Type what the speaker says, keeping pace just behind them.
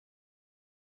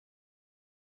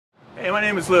Hey, my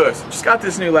name is Lewis. Just got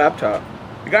this new laptop.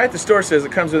 The guy at the store says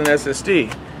it comes with an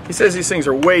SSD. He says these things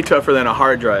are way tougher than a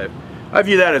hard drive. I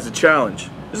view that as a challenge.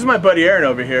 This is my buddy Aaron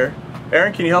over here.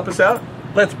 Aaron, can you help us out?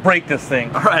 Let's break this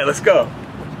thing. All right, let's go.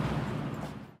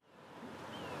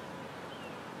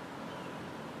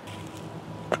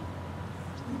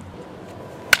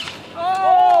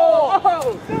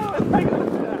 Oh!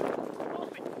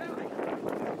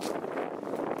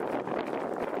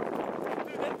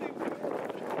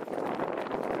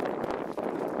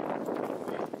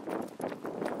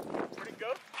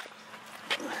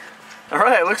 All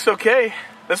right, looks okay.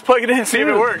 Let's plug it in and see if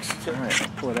it works. All right,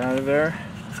 pull it out of there.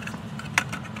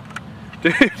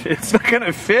 Dude, it's not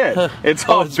gonna fit. It's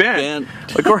all bent.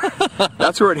 Look where,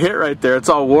 that's where it hit right there. It's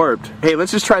all warped. Hey,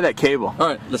 let's just try that cable. All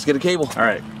right, let's get a cable. All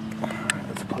right.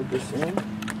 Let's plug this in.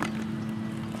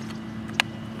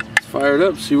 Let's fire it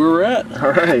up, see where we're at.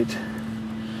 All right.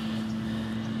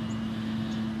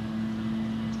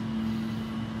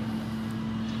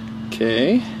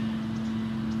 Okay.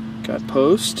 Got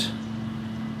post.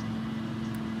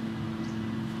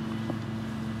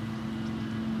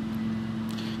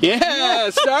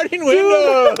 Yeah, starting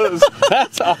Windows.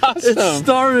 That's awesome. It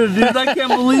started, dude. I can't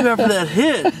believe after that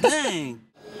hit. Dang.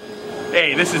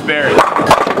 Hey, this is Barry.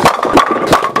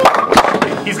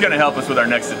 He's gonna help us with our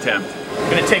next attempt.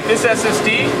 I'm gonna take this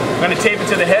SSD, I'm gonna tape it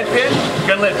to the head pin, I'm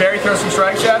gonna let Barry throw some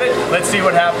strikes at it. Let's see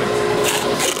what happens.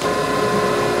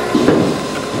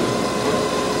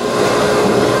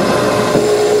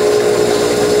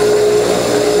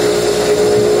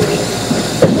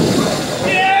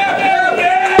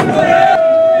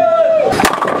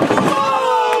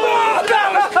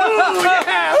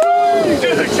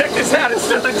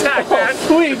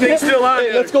 Sweet, thing's still on.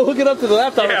 Hey, let's go hook it up to the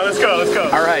laptop. Yeah, let's go, let's go.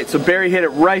 All right, so Barry hit it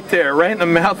right there, right in the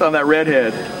mouth on that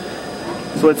redhead.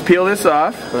 So let's peel this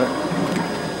off.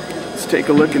 Let's take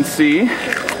a look and see.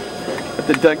 Get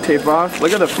the duct tape off.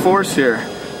 Look at the force here.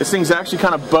 This thing's actually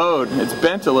kind of bowed. It's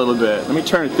bent a little bit. Let me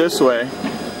turn it this way,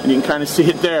 and you can kind of see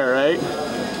it there, right?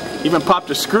 Even popped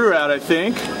a screw out, I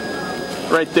think.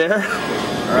 Right there.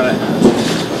 All right.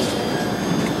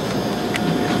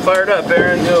 Fired up,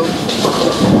 Aaron. Go.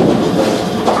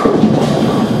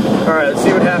 Alright, let's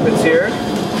see what happens here.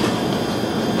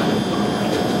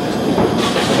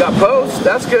 We got post,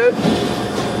 that's good.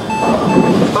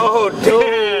 Oh,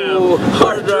 damn! Oh,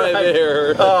 hard drive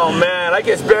error. Oh man, I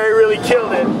guess Barry really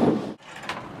killed it.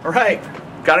 Alright,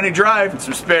 got a new drive and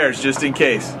some spares just in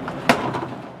case.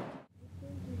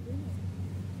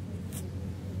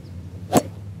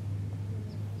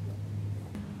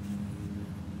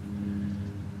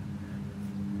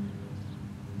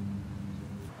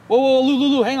 Whoa,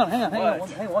 Lou, hang on. Hang on,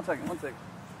 one second.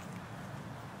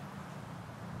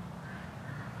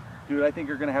 Dude, I think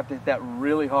you're gonna have to hit that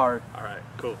really hard. All right,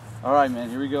 cool. All right, man,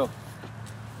 here we go.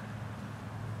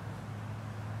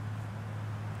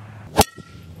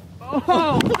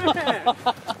 Oh, man!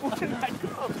 Where did I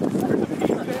go?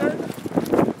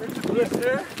 There's a piece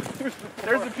there.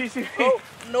 There's a piece of Oh,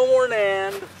 no more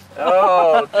NAND.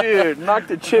 Oh, dude, knocked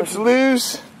the chips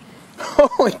loose.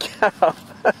 Holy cow.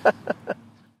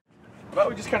 How about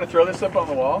we just kind of throw this up on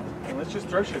the wall and let's just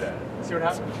throw shit at it. Let's see what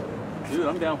happens. Dude,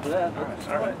 I'm down for that. All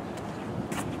right.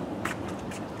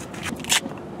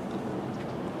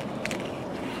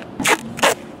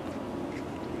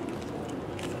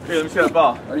 Here, let me see that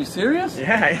ball. Are you serious?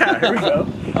 Yeah, here we go.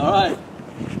 All right.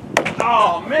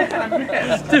 Oh, man, I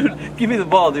missed. Dude, give me the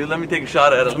ball, dude. Let me take a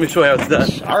shot at it. Let me show you how it's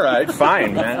done. All right,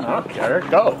 fine, man. I don't care.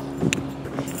 Go.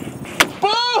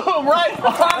 Boom! Right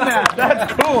on that.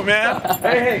 That's cool, man.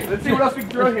 Hey, let's see what else we can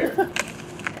throw here. Dude,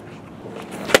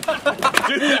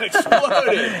 that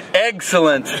exploded.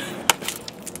 Excellent.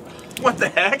 What the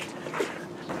heck?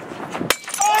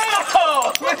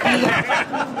 Oh!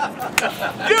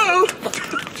 Dude!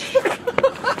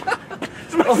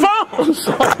 It's my phone! I'm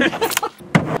sorry.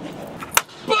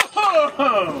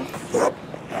 Boom!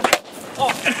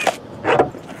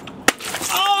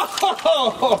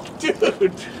 Oh,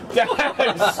 dude, that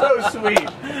is so sweet.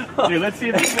 Dude, let's see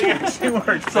if this thing actually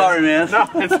works. Sorry, man. No,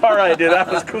 it's all right, dude.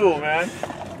 That was cool, man.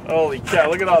 Holy cow!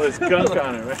 Look at all this gunk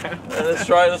on it, man. Let's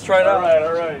try it out.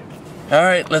 All right. All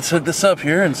right, let's hook this up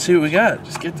here and see what we got.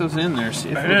 Just get those in there. See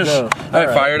if There it it'll is. go. All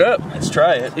right, fire it up. Let's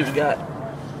try it. See what we got.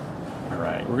 All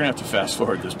right, we're gonna have to fast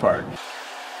forward this part.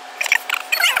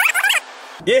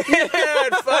 Yeah,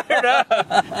 it fired up.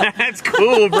 That's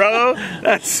cool, bro.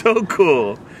 That's so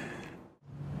cool.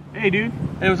 Hey, dude.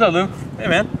 Hey, what's up, Lou? Hey,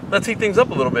 man. Let's heat things up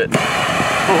a little bit.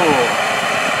 Oh.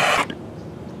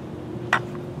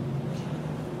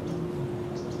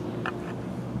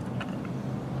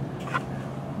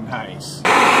 Nice.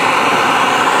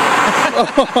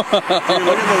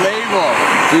 look at the label.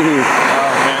 Dude.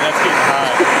 Oh man, that's getting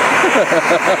hot.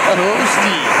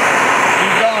 Toasty.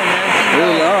 Keep going, man. Keep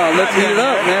going. Oh, let's heat it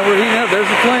up, man. We're heating up. There's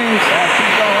the flames. Yeah,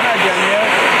 keep going. We're not done yet.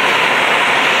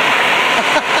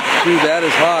 Dude, that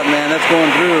is hot, man. That's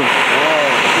going through. Whoa.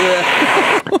 Yeah.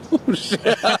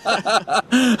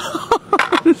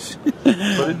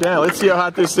 Put it down. Let's see how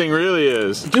hot this thing really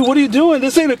is. Dude, what are you doing?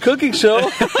 This ain't a cooking show.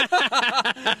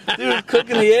 Dude,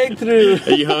 cooking the egg through.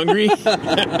 Are you hungry?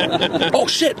 Oh,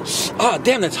 shit. Oh,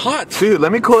 damn, that's hot. Dude,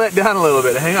 let me cool that down a little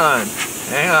bit. Hang on.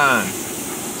 Hang on.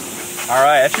 All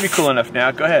right, that should be cool enough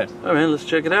now. Go ahead. All right, man, let's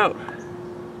check it out.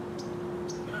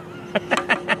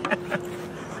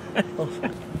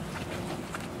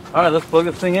 All right, let's plug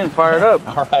this thing in, fire it up.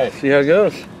 All right. See how it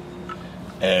goes.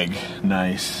 Egg.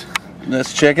 Nice.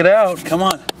 Let's check it out. Come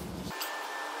on.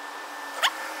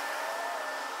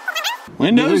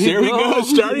 Windows, There there we you go. go.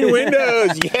 Starting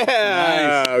Windows.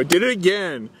 Yeah. Nice. We did it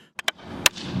again.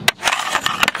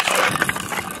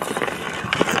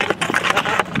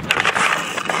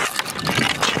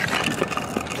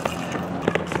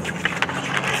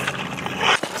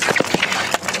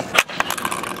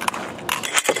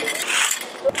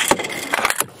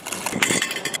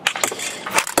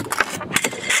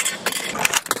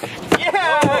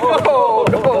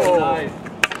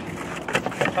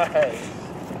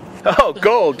 Oh,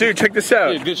 gold. Dude, check this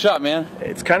out. Dude, good shot, man.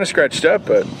 It's kind of scratched up,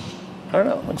 but I don't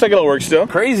know. Looks like it'll work still.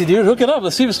 Crazy, dude. Hook it up.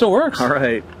 Let's see if it still works. All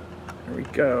right. Here we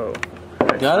go.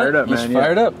 Right, Got fired it? up, man.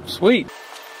 Fired up. Sweet.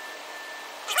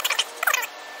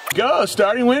 Go.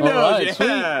 Starting Windows. All right, yeah. sweet.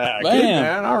 Good, Bam.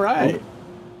 man. All right.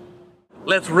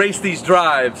 Let's race these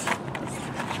drives.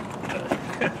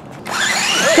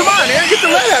 Come on, Aaron. Get the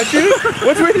lead out, dude.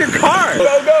 What's with your car? Go,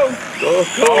 go. Go,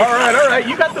 go. All right, all right.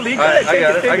 You got the lead. Go ahead,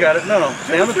 I got it. No, no.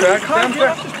 Stay on the track. Stay on the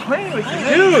track. Playing with you.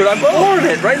 Dude, I'm bored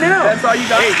it right now. That's all you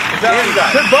got? Hey, is that all you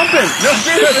got? Quit bumping. No,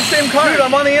 dude, it's the same car. Dude,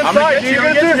 I'm on the inside. Dude, here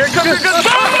it comes.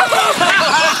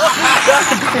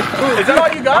 Is that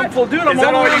all you got? I'm full, dude. I'm Is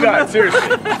that all all the way you around. got? Seriously.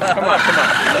 Come on, come on.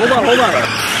 Hold on, hold on.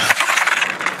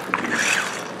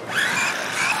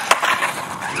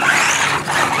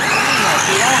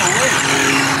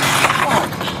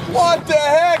 What the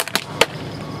heck?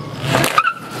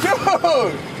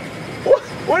 Dude!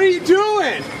 What are you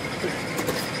doing?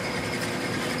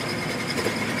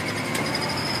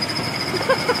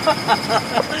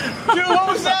 Dude, what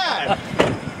was that?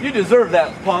 You deserve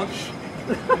that, punch.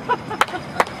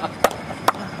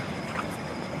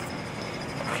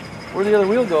 Where'd the other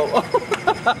wheel go?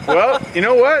 Well, you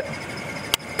know what?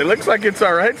 It looks like it's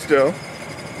all right still.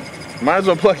 Might as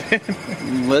well plug it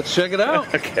in. Let's check it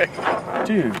out. Okay.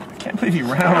 Dude, I can't believe you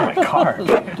ran out of my car.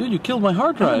 Dude, you killed my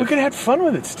hard drive. We could have had fun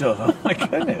with it still, though. My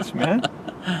goodness, man. Go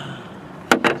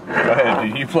ahead,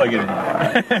 dude. You plug it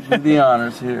in. Do the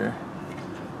honors here.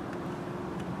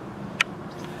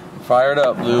 Fire it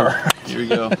up, Lou. Right. Here we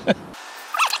go. Here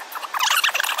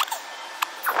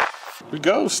we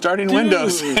go. Starting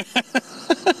Windows.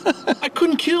 I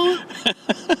couldn't kill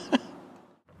it.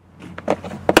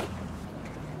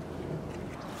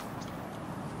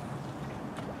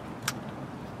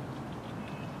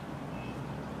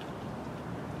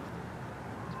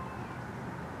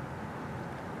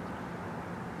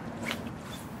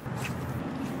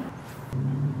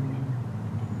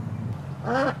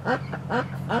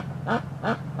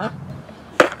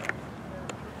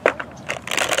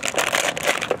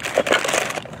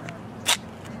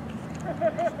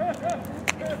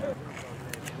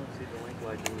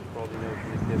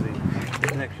 The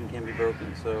connection can be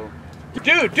broken, so...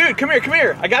 Dude, come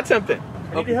here. I got something.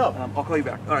 I need your help. I'll call you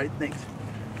back. All right, thanks.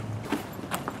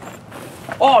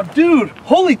 Oh, dude!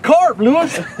 Holy carp,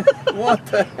 Lewis! What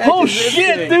the heck Oh is this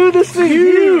shit, thing? dude! This thing's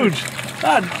huge!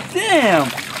 God damn!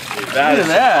 That Look is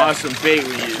at that. awesome bait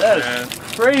we used, That man. is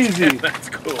crazy. That's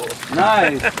cool.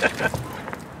 Nice.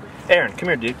 Aaron, come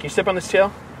here, dude. Can you step on this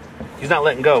tail? He's not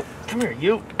letting go. Come here,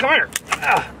 you. Come here.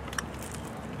 Ah.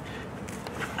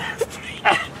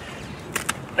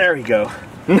 There we go.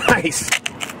 Nice.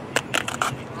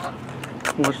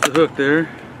 Watch the hook there.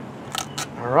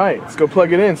 All right, let's go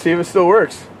plug it in, see if it still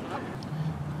works.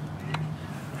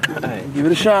 All right, give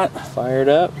it a shot. Fire it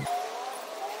up.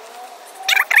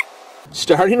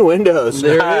 Starting Windows.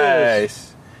 There it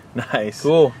nice. Nice.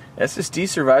 Cool. SSD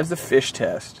survives the fish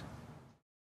test.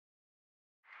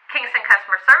 Kingston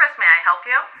customer service, may I help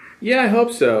you? Yeah, I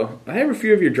hope so. I have a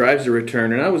few of your drives to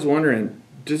return, and I was wondering,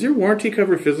 does your warranty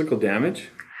cover physical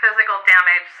damage? Physical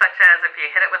damage, such as if you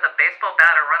hit it with a baseball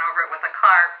bat or run over it with a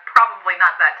car, probably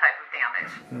not that type of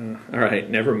damage. All right,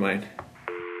 never mind.